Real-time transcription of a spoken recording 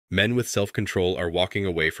Men with self-control are walking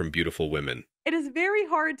away from beautiful women. It is very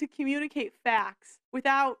hard to communicate facts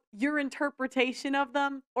without your interpretation of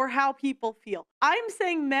them or how people feel. I'm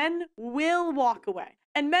saying men will walk away,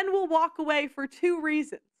 and men will walk away for two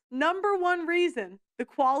reasons. Number one reason, the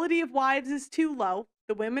quality of wives is too low.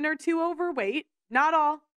 The women are too overweight. Not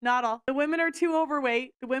all. The women are too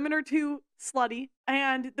overweight. The women are too slutty.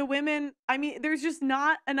 And the women, there's just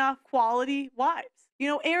not enough quality wives. You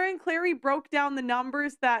know, Aaron Clary broke down the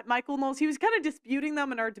numbers that Michael Knowles, he was kind of disputing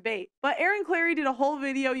them in our debate. But Aaron Clary did a whole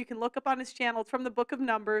video you can look up on his channel. It's from the Book of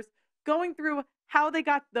Numbers, going through how they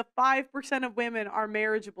got the 5% of women are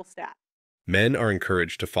marriageable stat. Men are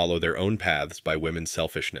encouraged to follow their own paths by women's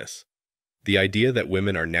selfishness. The idea that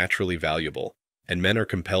women are naturally valuable, and men are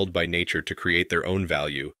compelled by nature to create their own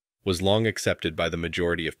value, was long accepted by the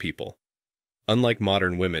majority of people. Unlike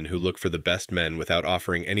modern women who look for the best men without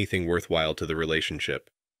offering anything worthwhile to the relationship,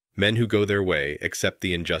 men who go their way accept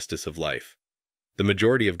the injustice of life. The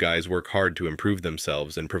majority of guys work hard to improve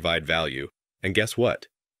themselves and provide value, and guess what?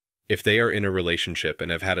 If they are in a relationship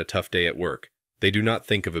and have had a tough day at work, they do not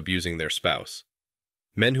think of abusing their spouse.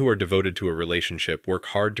 Men who are devoted to a relationship work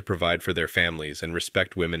hard to provide for their families and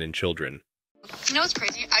respect women and children. You know what's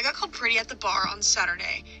crazy? I got called pretty at the bar on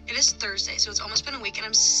Saturday. It is Thursday, so it's almost been a week and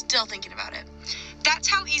I'm still thinking about it. That's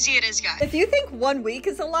how easy it is, guys. If you think 1 week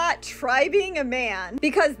is a lot, try being a man,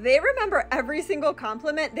 because they remember every single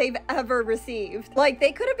compliment they've ever received. Like,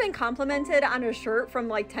 they could have been complimented on a shirt from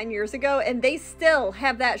like 10 years ago and they still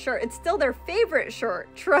have that shirt. It's still their favorite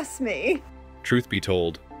shirt, trust me. Truth be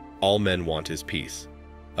told, all men want is peace.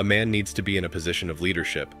 A man needs to be in a position of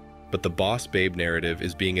leadership, but the boss babe narrative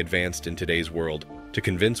is being advanced in today's world to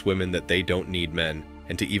convince women that they don't need men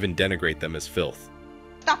and to even denigrate them as filth.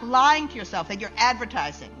 Stop lying to yourself that you're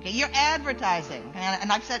advertising. Okay? You're advertising. And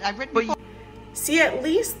I've written before. See, at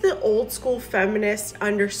least the old school feminists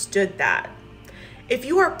understood that. If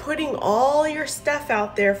you are putting all your stuff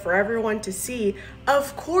out there for everyone to see,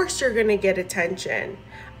 of course you're gonna get attention.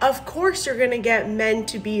 Of course you're gonna get men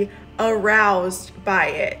to be aroused by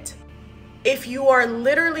it. If you are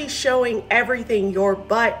literally showing everything, your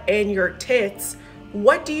butt and your tits,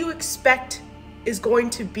 what do you expect is going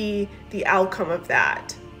to be the outcome of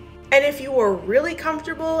that? And if you were really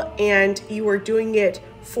comfortable and you were doing it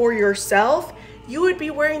for yourself, you would be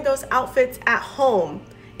wearing those outfits at home,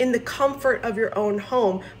 in the comfort of your own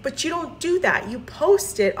home. But you don't do that. You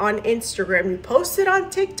post it on Instagram, you post it on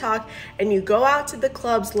TikTok, and you go out to the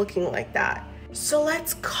clubs looking like that. So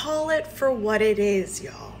let's call it for what it is,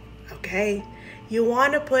 y'all. Okay, you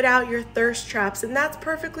want to put out your thirst traps, and that's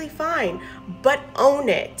perfectly fine, but own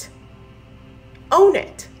it. Own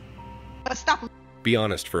it. Stop. Be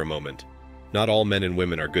honest for a moment. Not all men and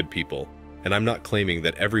women are good people, and I'm not claiming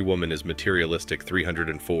that every woman is materialistic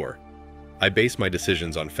 304. I base my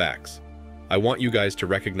decisions on facts. I want you guys to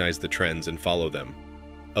recognize the trends and follow them.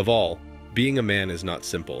 Of all, being a man is not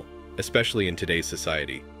simple, especially in today's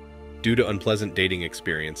society. Due to unpleasant dating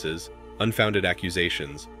experiences, unfounded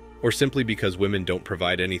accusations, or simply because women don't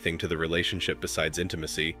provide anything to the relationship besides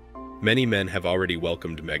intimacy, many men have already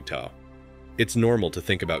welcomed MGTOW. It's normal to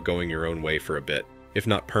think about going your own way for a bit, if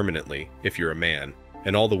not permanently, if you're a man,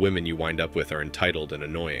 and all the women you wind up with are entitled and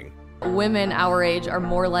annoying. Women our age are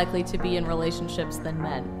more likely to be in relationships than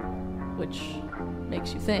men, which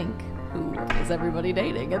makes you think, who is everybody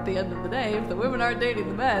dating at the end of the day? If the women aren't dating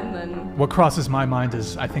the men, then... What crosses my mind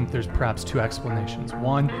is I think there's perhaps two explanations.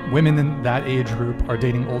 One, women in that age group are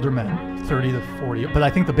dating older men, 30 to 40. But I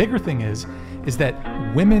think the bigger thing is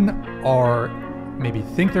that women are maybe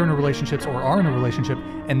think they're in a relationships or are in a relationship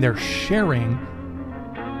and they're sharing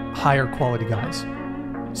higher quality guys.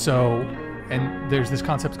 So, and there's this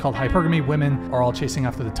concept called hypergamy. Women are all chasing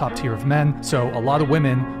after the top tier of men. So a lot of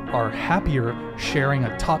women are happier sharing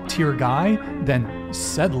a top tier guy than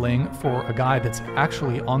settling for a guy that's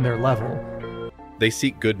actually on their level. They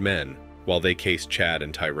seek good men, while they case Chad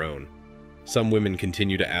and Tyrone. Some women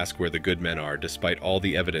continue to ask where the good men are despite all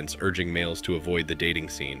the evidence urging males to avoid the dating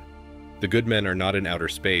scene. The good men are not in outer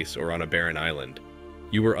space or on a barren island.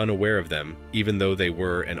 You were unaware of them, even though they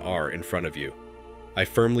were and are in front of you. I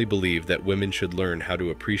firmly believe that women should learn how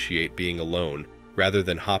to appreciate being alone rather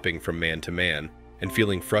than hopping from man to man and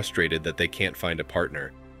feeling frustrated that they can't find a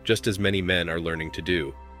partner, just as many men are learning to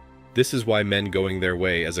do. This is why men going their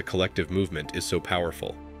way as a collective movement is so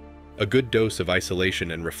powerful. A good dose of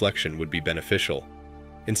isolation and reflection would be beneficial.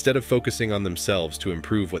 Instead of focusing on themselves to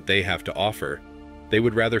improve what they have to offer, they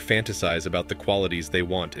would rather fantasize about the qualities they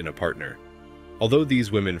want in a partner. Although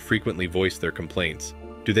these women frequently voice their complaints,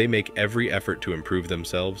 do they make every effort to improve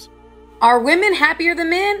themselves? Are women happier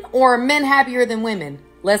than men, or are men happier than women?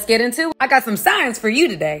 Let's get into it. I got some science for you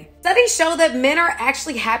today. Studies show that men are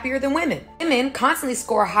actually happier than women. Women constantly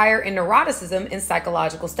score higher in neuroticism in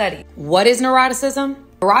psychological studies. What is neuroticism?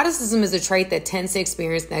 Neuroticism is a trait that tends to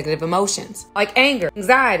experience negative emotions like anger,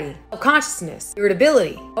 anxiety, self-consciousness,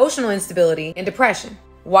 irritability, emotional instability, and depression.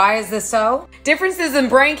 Why is this so? Differences in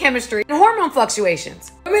brain chemistry and hormone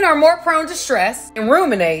fluctuations. Women are more prone to stress and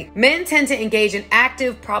ruminate. Men tend to engage in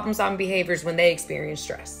active problem-solving behaviors when they experience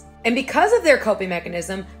stress. And because of their coping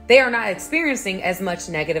mechanism, they are not experiencing as much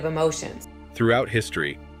negative emotions. Throughout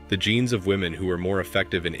history, the genes of women who are more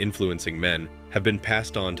effective in influencing men have been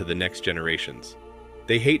passed on to the next generations.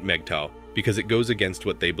 They hate MGTOW because it goes against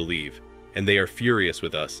what they believe, and they are furious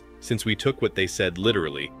with us since we took what they said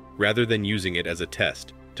literally rather than using it as a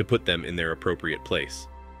test to put them in their appropriate place.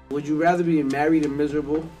 Would you rather be married and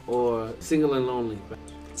miserable or single and lonely?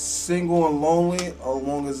 Single and lonely as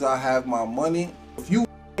long as I have my money. If you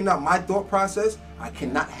not my thought process, I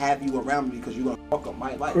cannot have you around me because you're gonna fuck up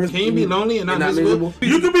my life. Can you be lonely and not miserable?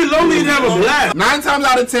 You can be lonely and have a blast. 9 times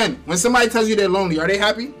out of 10, when somebody tells you they're lonely, are they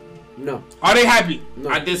happy? No. Are they happy? No.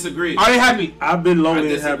 I disagree. Are they happy? I've been lonely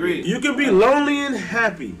I and happy. disagree. You can be lonely and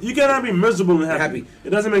happy. You cannot be miserable and happy. It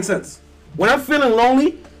doesn't make sense. When I'm feeling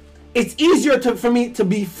lonely, it's easier for me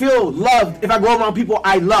to feel loved if I go around people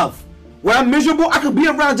I love. When I'm miserable, I could be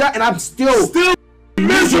around y'all and I'm still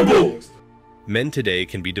miserable. Men today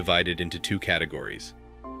can be divided into 2 categories.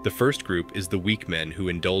 The first group is the weak men who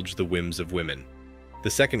indulge the whims of women.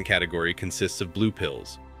 The second category consists of blue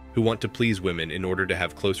pills, who want to please women in order to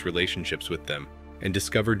have close relationships with them and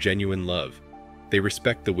discover genuine love. They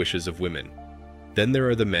respect the wishes of women. Then there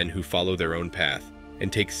are the men who follow their own path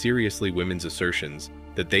and take seriously women's assertions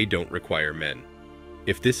that they don't require men.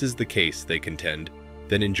 If this is the case, they contend,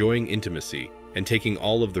 then enjoying intimacy and taking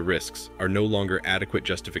all of the risks are no longer adequate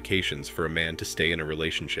justifications for a man to stay in a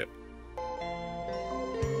relationship.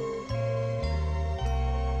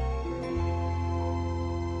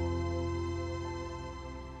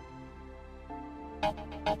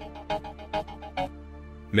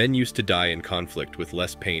 Men used to die in conflict with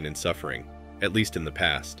less pain and suffering, at least in the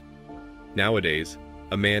past. Nowadays,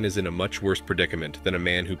 a man is in a much worse predicament than a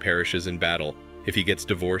man who perishes in battle if he gets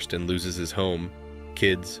divorced and loses his home,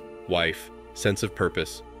 kids, wife, sense of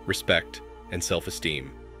purpose, respect, and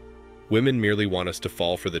self-esteem. Women merely want us to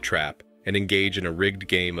fall for the trap and engage in a rigged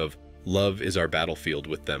game of love is our battlefield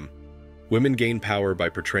with them. Women gain power by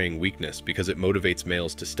portraying weakness because it motivates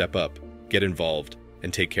males to step up, get involved,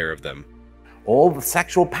 and take care of them. All the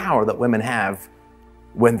sexual power that women have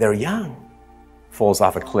when they're young falls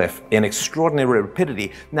off a cliff in extraordinary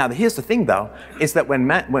rapidity. Now, here's the thing, though, is that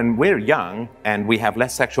when we're young and we have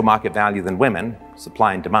less sexual market value than women,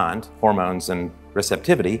 supply and demand, hormones and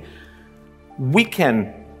receptivity, we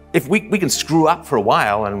can screw up for a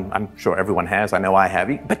while, and I'm sure everyone has, I know I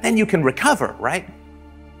have, but then you can recover, right?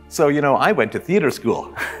 So, I went to theater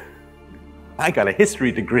school. I got a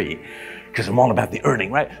history degree because I'm all about the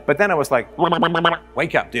earning, right? But then I was like,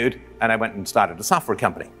 wake up, dude. And I went and started a software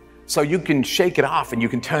company. So you can shake it off and you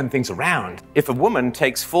can turn things around. If a woman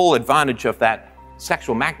takes full advantage of that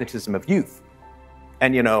sexual magnetism of youth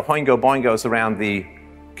and, hoingo boingos around the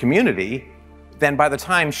community, then by the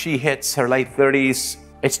time she hits her late 30s,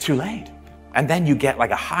 it's too late. And then you get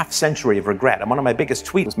like a half century of regret. And one of my biggest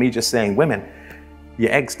tweets was me just saying, women,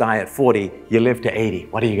 your eggs die at 40, you live to 80.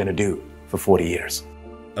 What are you gonna do for 40 years?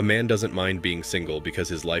 A man doesn't mind being single because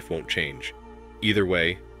his life won't change. Either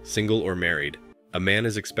way, single or married, a man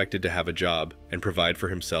is expected to have a job and provide for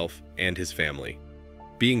himself and his family.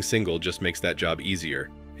 Being single just makes that job easier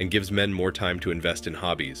and gives men more time to invest in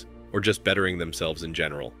hobbies or just bettering themselves in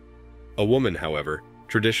general. A woman, however,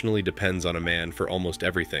 traditionally depends on a man for almost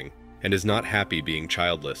everything and is not happy being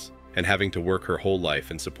childless and having to work her whole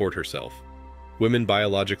life and support herself. Women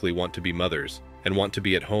biologically want to be mothers and want to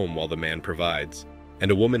be at home while the man provides. And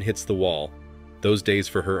a woman hits the wall, those days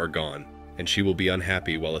for her are gone, and she will be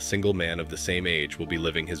unhappy while a single man of the same age will be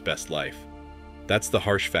living his best life. That's the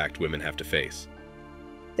harsh fact women have to face.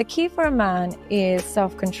 The key for a man is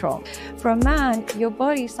self-control. For a man, your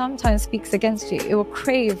body sometimes speaks against you. It will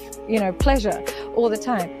crave, pleasure all the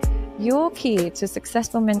time. Your key to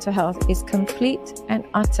successful mental health is complete and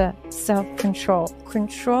utter self-control.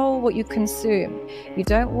 Control what you consume. You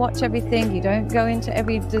don't watch everything. You don't go into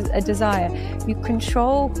every desire. You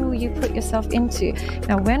control who you put yourself into.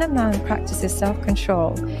 Now, when a man practices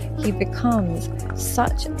self-control, he becomes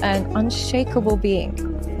such an unshakable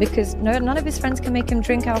being, because none of his friends can make him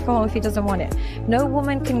drink alcohol if he doesn't want it. No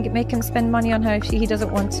woman can make him spend money on her if he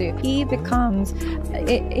doesn't want to. He becomes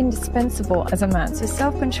indispensable as a man. So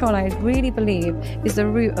self-control, I really believe, is the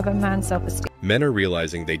root of a man's self-esteem. Men are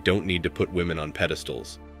realizing they don't need to put women on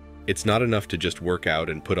pedestals. It's not enough to just work out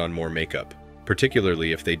and put on more makeup,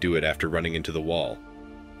 particularly if they do it after running into the wall.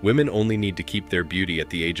 Women only need to keep their beauty at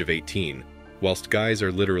the age of 18, whilst guys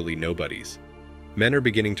are literally nobodies. Men are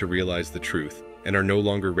beginning to realize the truth and are no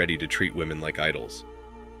longer ready to treat women like idols.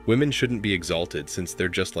 Women shouldn't be exalted since they're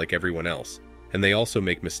just like everyone else, and they also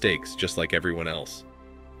make mistakes just like everyone else.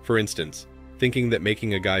 For instance, thinking that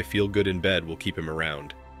making a guy feel good in bed will keep him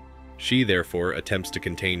around. She, therefore, attempts to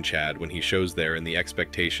contain Chad when he shows there in the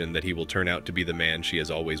expectation that he will turn out to be the man she has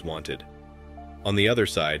always wanted. On the other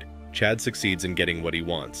side, Chad succeeds in getting what he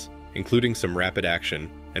wants, including some rapid action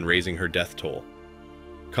and raising her death toll.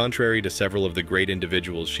 Contrary to several of the great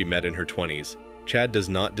individuals she met in her 20s, Chad does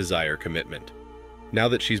not desire commitment. Now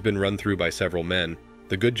that she's been run through by several men,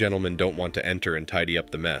 the good gentlemen don't want to enter and tidy up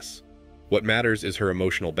the mess. What matters is her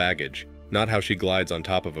emotional baggage, not how she glides on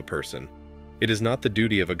top of a person. It is not the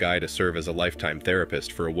duty of a guy to serve as a lifetime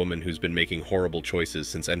therapist for a woman who's been making horrible choices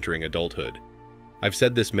since entering adulthood. I've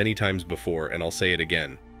said this many times before, and I'll say it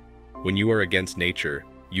again. When you are against nature,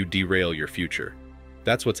 you derail your future.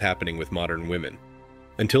 That's what's happening with modern women.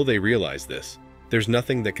 Until they realize this, there's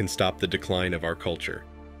nothing that can stop the decline of our culture.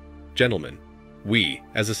 Gentlemen, we,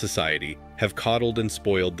 as a society, have coddled and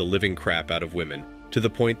spoiled the living crap out of women to the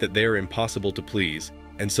point that they are impossible to please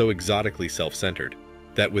and so exotically self-centered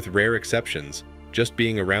that, with rare exceptions, just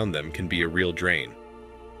being around them can be a real drain.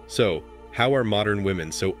 So, how are modern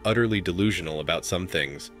women so utterly delusional about some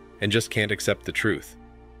things and just can't accept the truth?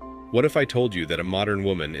 What if I told you that a modern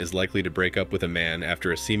woman is likely to break up with a man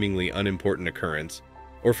after a seemingly unimportant occurrence,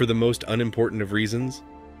 or for the most unimportant of reasons?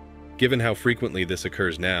 Given how frequently this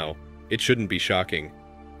occurs now, it shouldn't be shocking,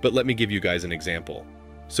 but let me give you guys an example,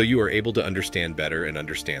 so you are able to understand better and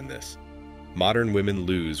understand this. Modern women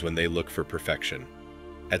lose when they look for perfection.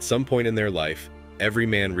 At some point in their life, every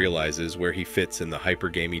man realizes where he fits in the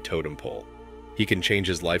hypergamy totem pole. He can change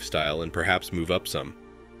his lifestyle and perhaps move up some,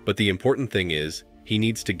 but the important thing is, he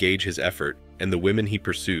needs to gauge his effort and the women he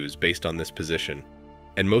pursues based on this position.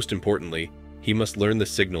 And most importantly, he must learn the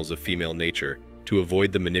signals of female nature to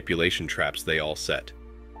avoid the manipulation traps they all set.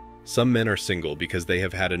 Some men are single because they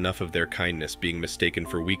have had enough of their kindness being mistaken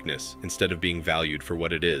for weakness instead of being valued for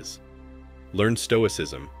what it is. Learn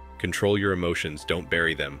stoicism, control your emotions, don't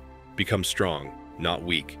bury them, become strong, not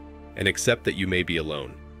weak, and accept that you may be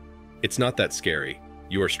alone. It's not that scary,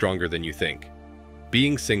 you are stronger than you think.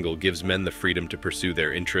 Being single gives men the freedom to pursue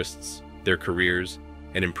their interests, their careers,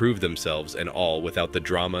 and improve themselves, and all without the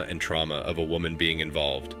drama and trauma of a woman being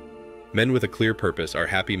involved. Men with a clear purpose are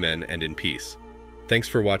happy men and in peace. Thanks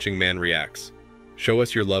for watching Man Reacts. Show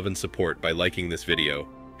us your love and support by liking this video,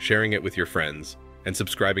 sharing it with your friends, and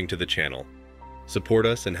subscribing to the channel. Support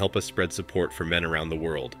us and help us spread support for men around the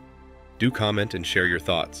world. Do comment and share your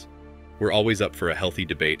thoughts. We're always up for a healthy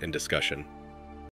debate and discussion.